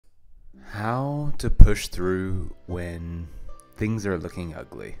How to push through when things are looking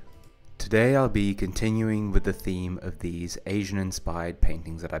ugly. Today I'll be continuing with the theme of these Asian-inspired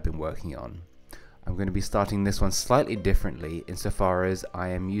paintings that I've been working on. I'm going to be starting this one slightly differently insofar as I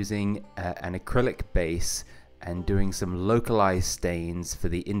am using an acrylic base and doing some localized stains for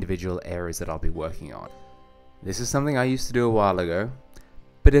the individual areas that I'll be working on. This is something I used to do a while ago,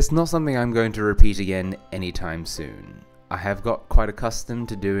 but it's not something I'm going to repeat again anytime soon. I have got quite accustomed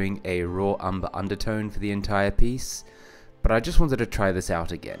to doing a raw umber undertone for the entire piece, but I just wanted to try this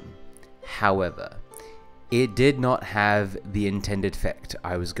out again. However, it did not have the intended effect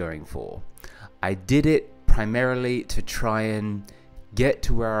I was going for. I did it primarily to try and get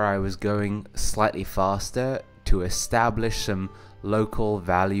to where I was going slightly faster to establish some local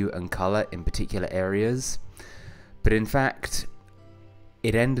value and color in particular areas, but in fact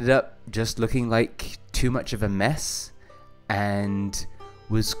it ended up just looking like too much of a mess and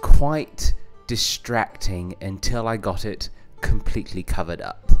was quite distracting until I got it completely covered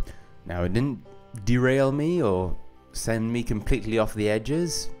up. Now, it didn't derail me or send me completely off the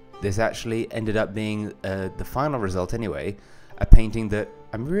edges. This actually ended up being the final result anyway, a painting that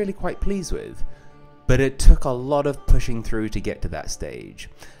I'm really quite pleased with. But it took a lot of pushing through to get to that stage.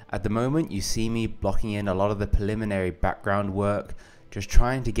 At the moment, you see me blocking in a lot of the preliminary background work, just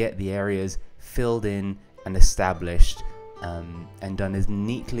trying to get the areas filled in and established and done as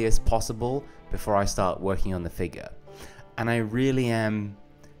neatly as possible before I start working on the figure. And I really am,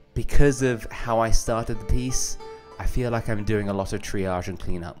 because of how I started the piece, I feel like I'm doing a lot of triage and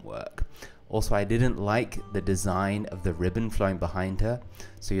cleanup work. Also, I didn't like the design of the ribbon flowing behind her,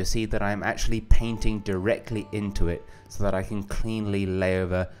 so you'll see that I'm actually painting directly into it so that I can cleanly lay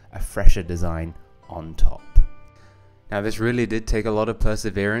over a fresher design on top. Now, this really did take a lot of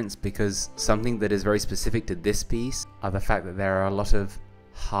perseverance, because something that is very specific to this piece are the fact that there are a lot of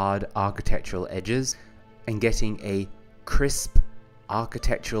hard architectural edges, and getting a crisp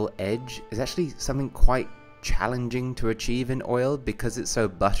architectural edge is actually something quite challenging to achieve in oil because it's so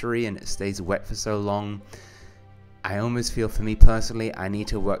buttery and it stays wet for so long. I almost feel, for me personally, I need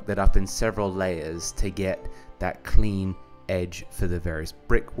to work that up in several layers to get that clean edge for the various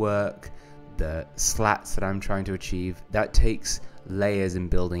brickwork, the slats that I'm trying to achieve. That takes layers in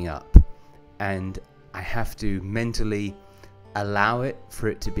building up, and I have to mentally allow it for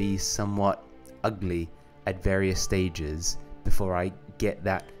it to be somewhat ugly at various stages before I get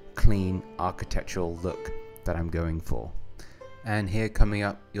that clean architectural look that I'm going for. And here coming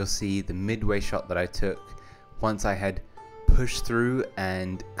up, you'll see the midway shot that I took once I had pushed through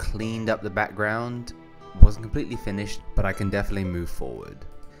and cleaned up the background. Wasn't completely finished, but I can definitely move forward.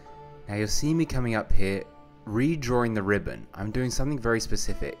 Now you'll see me coming up here, redrawing the ribbon. I'm doing something very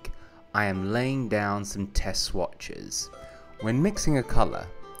specific. I am laying down some test swatches. When mixing a color,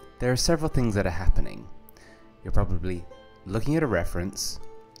 there are several things that are happening. You're probably looking at a reference,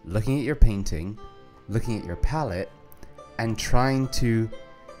 looking at your painting, looking at your palette, and trying to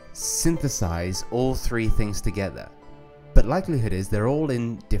synthesize all three things together. But likelihood is they're all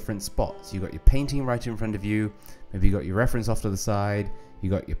in different spots. You've got your painting right in front of you, maybe you got your reference off to the side, you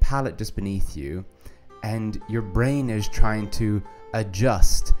got your palette just beneath you, and your brain is trying to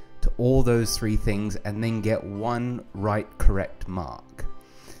adjust to all those three things and then get one right correct mark.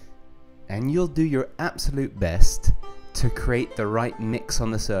 And you'll do your absolute best to create the right mix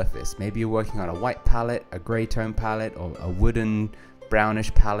on the surface. Maybe you're working on a white palette, a grey tone palette, or a wooden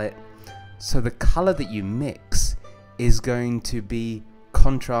brownish palette. So the color that you mix is going to be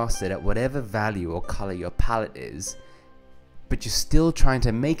contrasted at whatever value or color your palette is, but you're still trying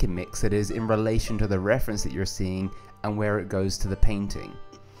to make a mix that is in relation to the reference that you're seeing and where it goes to the painting.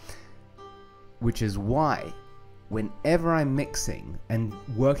 Which is why whenever I'm mixing and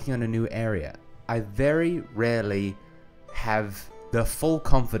working on a new area, I very rarely have the full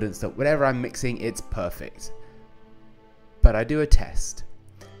confidence that whatever I'm mixing, it's perfect. But I do a test.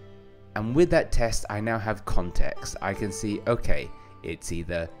 And with that test, I now have context. I can see, okay, it's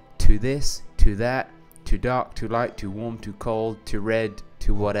either to this, to that, too dark, too light, too warm, too cold, too red,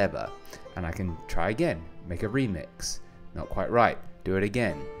 too whatever. And I can try again, make a remix. Not quite right, do it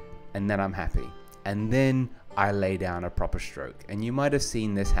again. And then I'm happy. And then I lay down a proper stroke. And you might have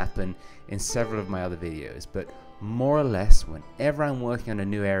seen this happen in several of my other videos, but more or less whenever I'm working on a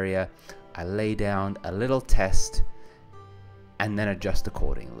new area, I lay down a little test and then adjust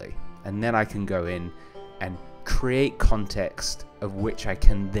accordingly. And then I can go in and create context of which I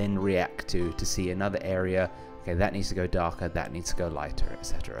can then react to see another area. Okay, that needs to go darker, that needs to go lighter,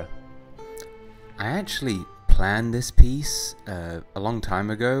 etc. I actually planned this piece a long time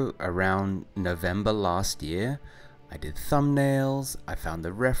ago, around November last year. I did thumbnails, I found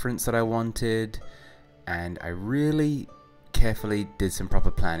the reference that I wanted, and I really carefully did some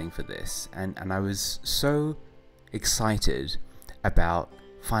proper planning for this. And I was so excited about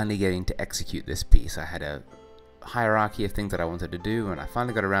finally getting to execute this piece. I had a hierarchy of things that I wanted to do, and I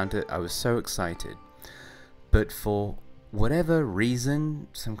finally got around to it. I was so excited. But for whatever reason,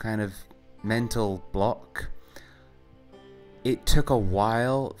 some kind of mental block, it took a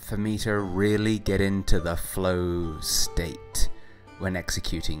while for me to really get into the flow state when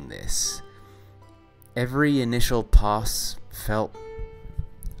executing this. Every initial pass felt,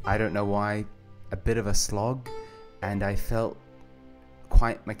 I don't know why, a bit of a slog, and I felt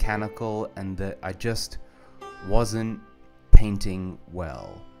quite mechanical, and that I just wasn't painting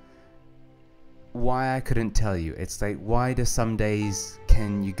well. Why, I couldn't tell you. It's like, why do some days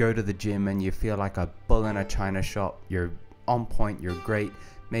can you go to the gym and you feel like a bull in a china shop? You're on point, you're great.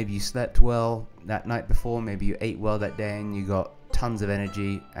 Maybe you slept well that night before, maybe you ate well that day and you got tons of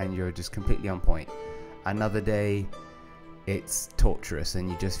energy and you're just completely on point. Another day it's torturous and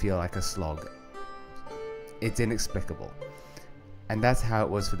you just feel like a slog. It's inexplicable. And that's how it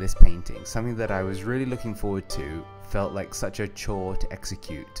was for this painting. Something that I was really looking forward to felt like such a chore to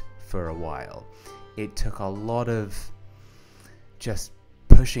execute for a while. It took a lot of just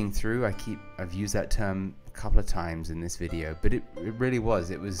pushing through. I've used that term a couple of times in this video, but it really was.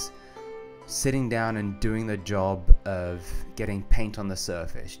 It was sitting down and doing the job of getting paint on the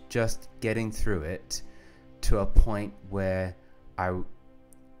surface, just getting through it to a point where I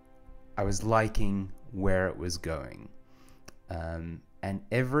was liking where it was going. And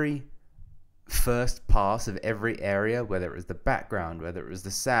every first pass of every area, whether it was the background, whether it was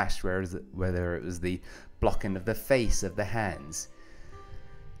the sash, whether it was the blocking of the face, of the hands,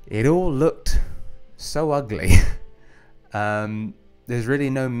 it all looked so ugly. There's really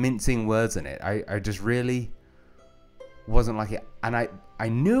no mincing words in it. I just really wasn't like it, and I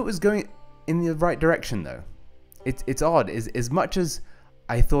knew it was going in the right direction though. It's odd. As much as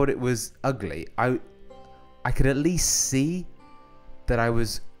I thought it was ugly, I could at least see that I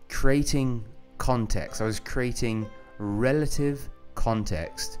was creating context. I was creating relative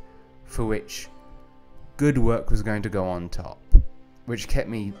context for which good work was going to go on top, which kept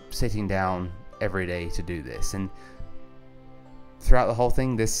me sitting down every day to do this. And throughout the whole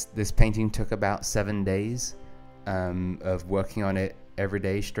thing, this painting took about 7 days of working on it every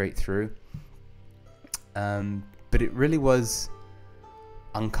day straight through. But it really was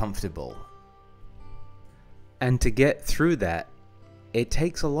uncomfortable. And to get through that, it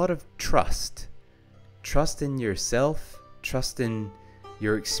takes a lot of trust. Trust in yourself, trust in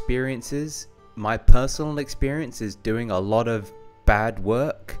your experiences. My personal experience is doing a lot of bad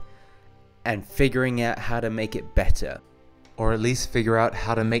work and figuring out how to make it better. Or at least figure out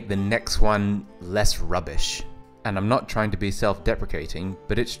how to make the next one less rubbish. And I'm not trying to be self-deprecating,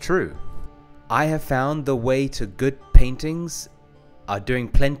 but it's true. I have found the way to good paintings are doing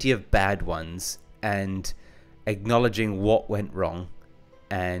plenty of bad ones and acknowledging what went wrong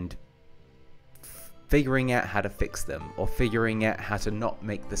and figuring out how to fix them, or figuring out how to not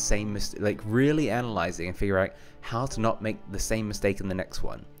make the same mistake, like really analyzing and figure out how to not make the same mistake in the next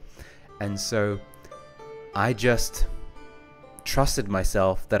one. And so I just trusted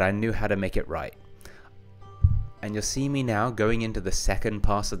myself that I knew how to make it right. And you'll see me now going into the second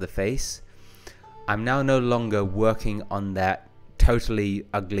pass of the face. I'm now no longer working on that totally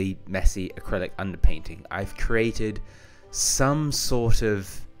ugly, messy acrylic underpainting. I've created some sort of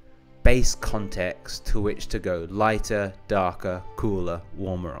base context to which to go lighter, darker, cooler,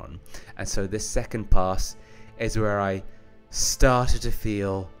 warmer on. And so this second pass is where I started to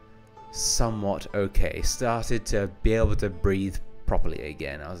feel somewhat okay, started to be able to breathe properly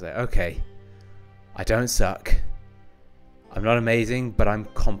again. I was like, okay, I don't suck. I'm not amazing, but I'm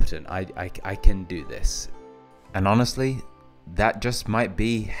competent. I can do this. And honestly, that just might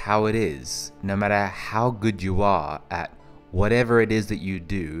be how it is. No matter how good you are at whatever it is that you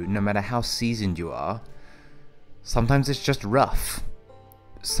do, no matter how seasoned you are, sometimes it's just rough.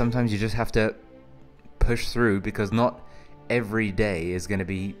 Sometimes you just have to push through, because not every day is going to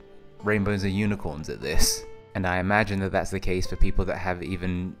be rainbows and unicorns at this. And I imagine that that's the case for people that have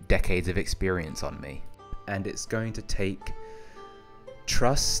even decades of experience on me. And it's going to take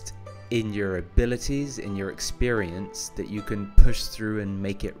trust in your abilities, in your experience, that you can push through and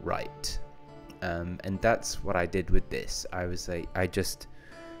make it right. And that's what I did with this. I was like, I'd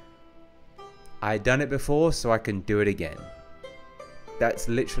done it before, so I can do it again. That's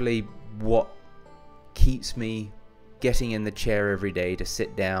literally what keeps me getting in the chair every day to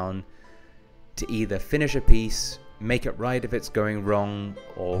sit down, to either finish a piece, make it right if it's going wrong,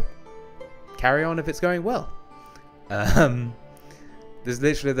 or carry on if it's going well. There's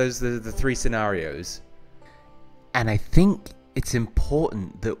literally the three scenarios. And I think it's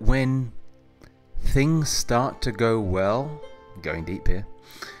important that when things start to go well, going deep here,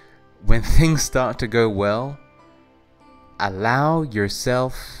 when things start to go well, allow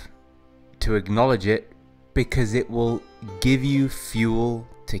yourself to acknowledge it, because it will give you fuel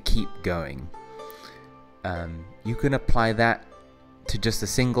to keep going. You can apply that to just a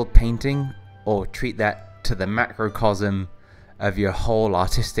single painting, or treat that to the macrocosm of your whole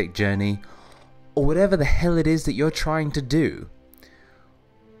artistic journey, or whatever the hell it is that you're trying to do.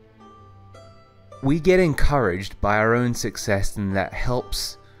 We get encouraged by our own success, and that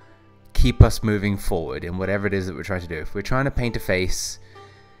helps keep us moving forward in whatever it is that we're trying to do. If we're trying to paint a face,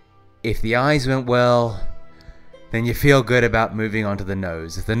 if the eyes went well, then you feel good about moving on to the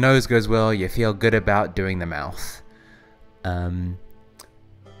nose. If the nose goes well, you feel good about doing the mouth.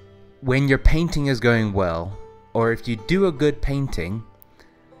 When your painting is going well, or if you do a good painting,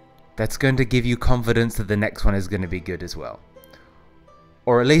 that's going to give you confidence that the next one is going to be good as well.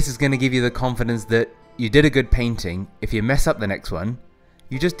 Or at least it's going to give you the confidence that you did a good painting. If you mess up the next one,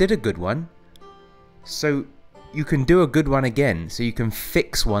 you just did a good one. So you can do a good one again, so you can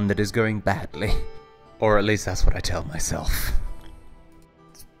fix one that is going badly. Or at least that's what I tell myself.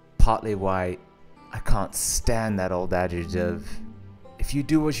 It's partly why I can't stand that old adage of, if you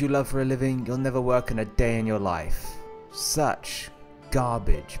do what you love for a living, you'll never work in a day in your life. Such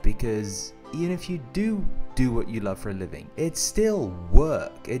garbage, because even if you do what you love for a living, it's still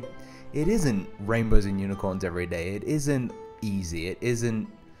work. It isn't rainbows and unicorns every day. It isn't easy. It isn't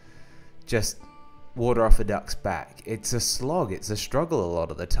just water off a duck's back. It's a slog. It's a struggle a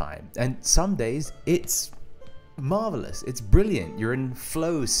lot of the time. And some days it's marvelous. It's brilliant. You're in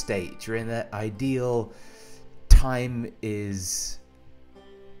flow state. You're in that ideal time is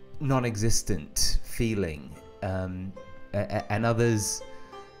non-existent feeling. And others,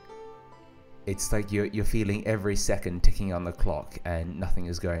 it's like you're feeling every second ticking on the clock and nothing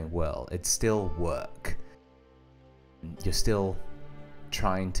is going well. It's still work. You're still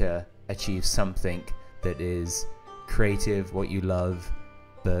trying to achieve something that is creative, what you love,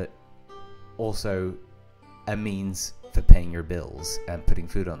 but also a means for paying your bills and putting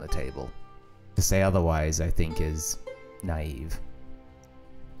food on the table. To say otherwise, I think, is naive.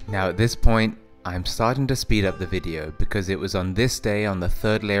 Now at this point, I'm starting to speed up the video, because it was on this day, on the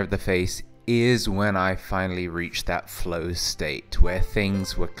third layer of the face, is when I finally reached that flow state where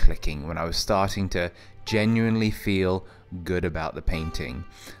things were clicking, when I was starting to genuinely feel good about the painting.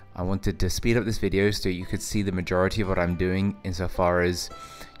 I wanted to speed up this video so you could see the majority of what I'm doing, insofar as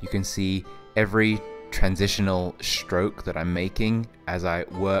you can see every transitional stroke that I'm making as I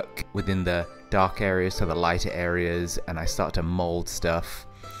work within the dark areas to the lighter areas, and I start to mold stuff.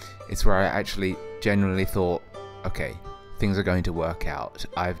 It's where I actually genuinely thought, okay, things are going to work out.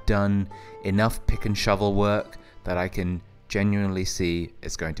 I've done enough pick and shovel work that I can genuinely see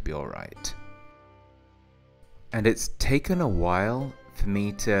it's going to be alright. And it's taken a while for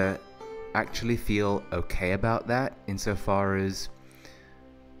me to actually feel okay about that, insofar as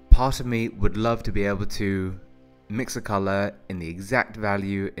part of me would love to be able to mix a color in the exact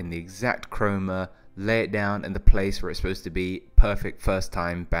value, in the exact chroma, lay it down in the place where it's supposed to be, perfect first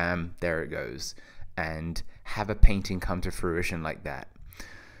time, bam, there it goes, and have a painting come to fruition like that.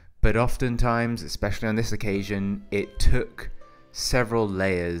 But oftentimes, especially on this occasion, it took several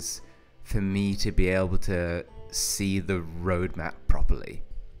layers for me to be able to see the roadmap properly.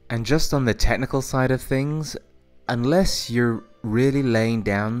 And just on the technical side of things, unless you're really laying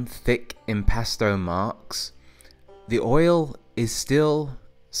down thick impasto marks, the oil is still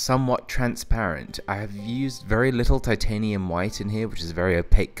somewhat transparent. I have used very little titanium white in here, which is a very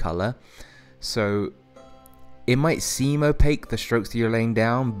opaque color, so it might seem opaque, the strokes that you're laying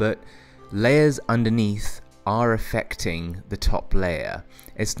down, but layers underneath are affecting the top layer.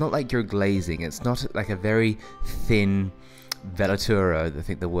 It's not like you're glazing. It's not like a very thin velatura, I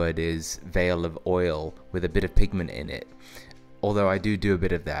think the word is, veil of oil with a bit of pigment in it. Although I do a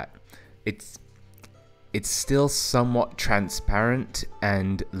bit of that. It's still somewhat transparent,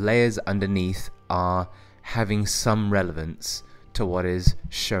 and layers underneath are having some relevance to what is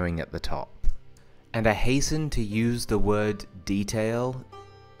showing at the top. And I hasten to use the word detail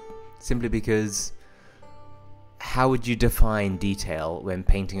simply because how would you define detail when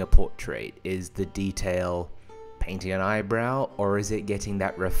painting a portrait? Is the detail painting an eyebrow, or is it getting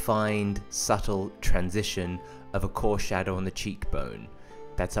that refined, subtle transition of a coarse shadow on the cheekbone?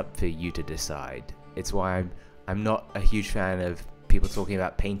 That's up for you to decide. It's why I'm not a huge fan of people talking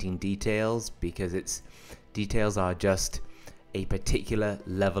about painting details, because details are just a particular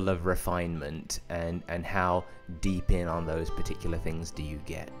level of refinement, and how deep in on those particular things do you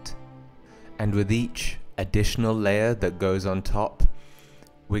get. And with each additional layer that goes on top,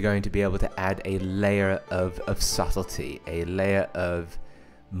 we're going to be able to add a layer of subtlety, a layer of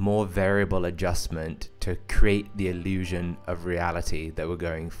more variable adjustment to create the illusion of reality that we're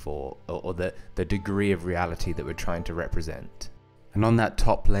going for, or the degree of reality that we're trying to represent. And on that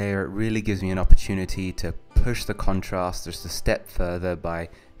top layer, it really gives me an opportunity to push the contrast just a step further by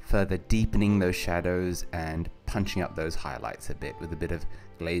further deepening those shadows and punching up those highlights a bit with a bit of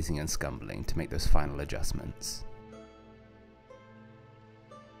glazing and scumbling to make those final adjustments.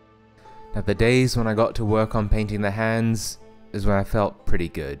 Now, the days when I got to work on painting the hands is when I felt pretty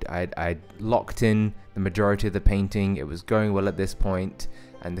good. I'd locked in the majority of the painting, it was going well at this point,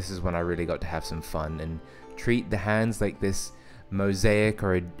 and this is when I really got to have some fun and treat the hands like this mosaic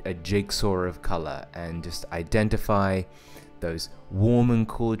or a jigsaw of color, and just identify those warm and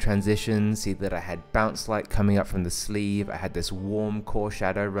cool transitions. See that I had bounce light coming up from the sleeve, I had this warm core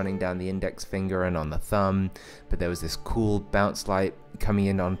shadow running down the index finger and on the thumb, but there was this cool bounce light coming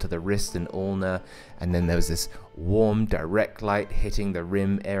in onto the wrist and ulna, and then there was this warm direct light hitting the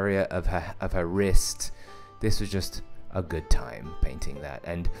rim area of her wrist. This was just a good time painting that,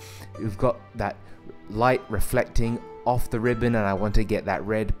 and we've got that light reflecting off the ribbon, and I want to get that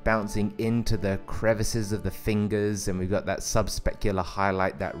red bouncing into the crevices of the fingers, and we've got that subspecular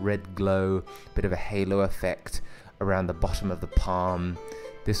highlight, that red glow, bit of a halo effect around the bottom of the palm.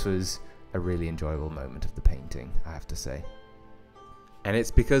 This was a really enjoyable moment of the painting, I have to say. And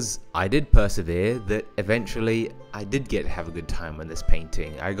it's because I did persevere that eventually I did get to have a good time on this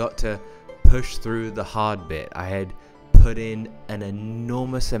painting. I got to push through the hard bit. I had put in an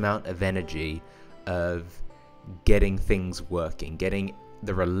enormous amount of energy of getting things working, getting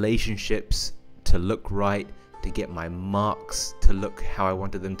the relationships to look right, to get my marks to look how I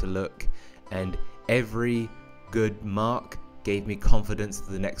wanted them to look, and every good mark gave me confidence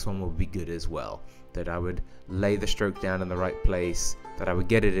that the next one would be good as well, that I would lay the stroke down in the right place, that I would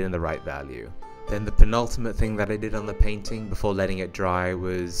get it in the right value. Then the penultimate thing that I did on the painting before letting it dry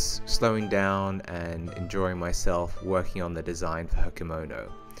was slowing down and enjoying myself working on the design for her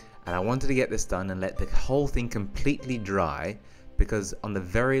kimono. And I wanted to get this done and let the whole thing completely dry, because on the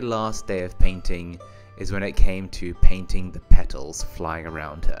very last day of painting is when it came to painting the petals flying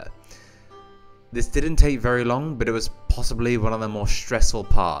around her. This didn't take very long, but it was possibly one of the more stressful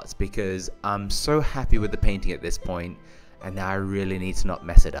parts, because I'm so happy with the painting at this point, and now I really need to not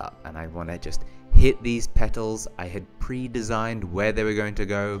mess it up, and I want to just hit these petals. I had pre-designed where they were going to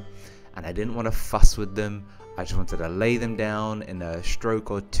go, and I didn't want to fuss with them. I just wanted to lay them down in a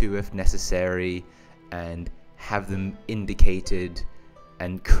stroke or two if necessary, and have them indicated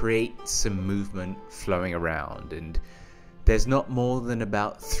and create some movement flowing around. And there's not more than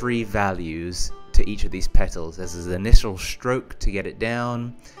about 3 values to each of these petals. There's an initial stroke to get it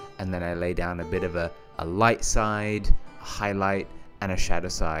down, and then I lay down a bit of a light side, a highlight, and a shadow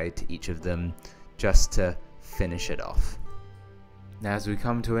side to each of them, just to finish it off. Now, as we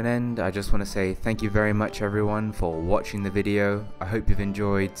come to an end, I just want to say thank you very much everyone for watching the video. I hope you've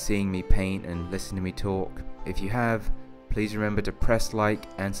enjoyed seeing me paint and listening to me talk. If you have, please remember to press like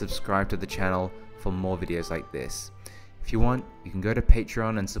and subscribe to the channel for more videos like this. If you want, you can go to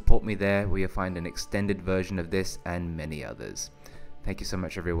Patreon and support me there, where you'll find an extended version of this and many others. Thank you so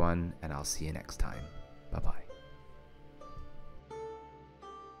much everyone, and I'll see you next time. Bye bye.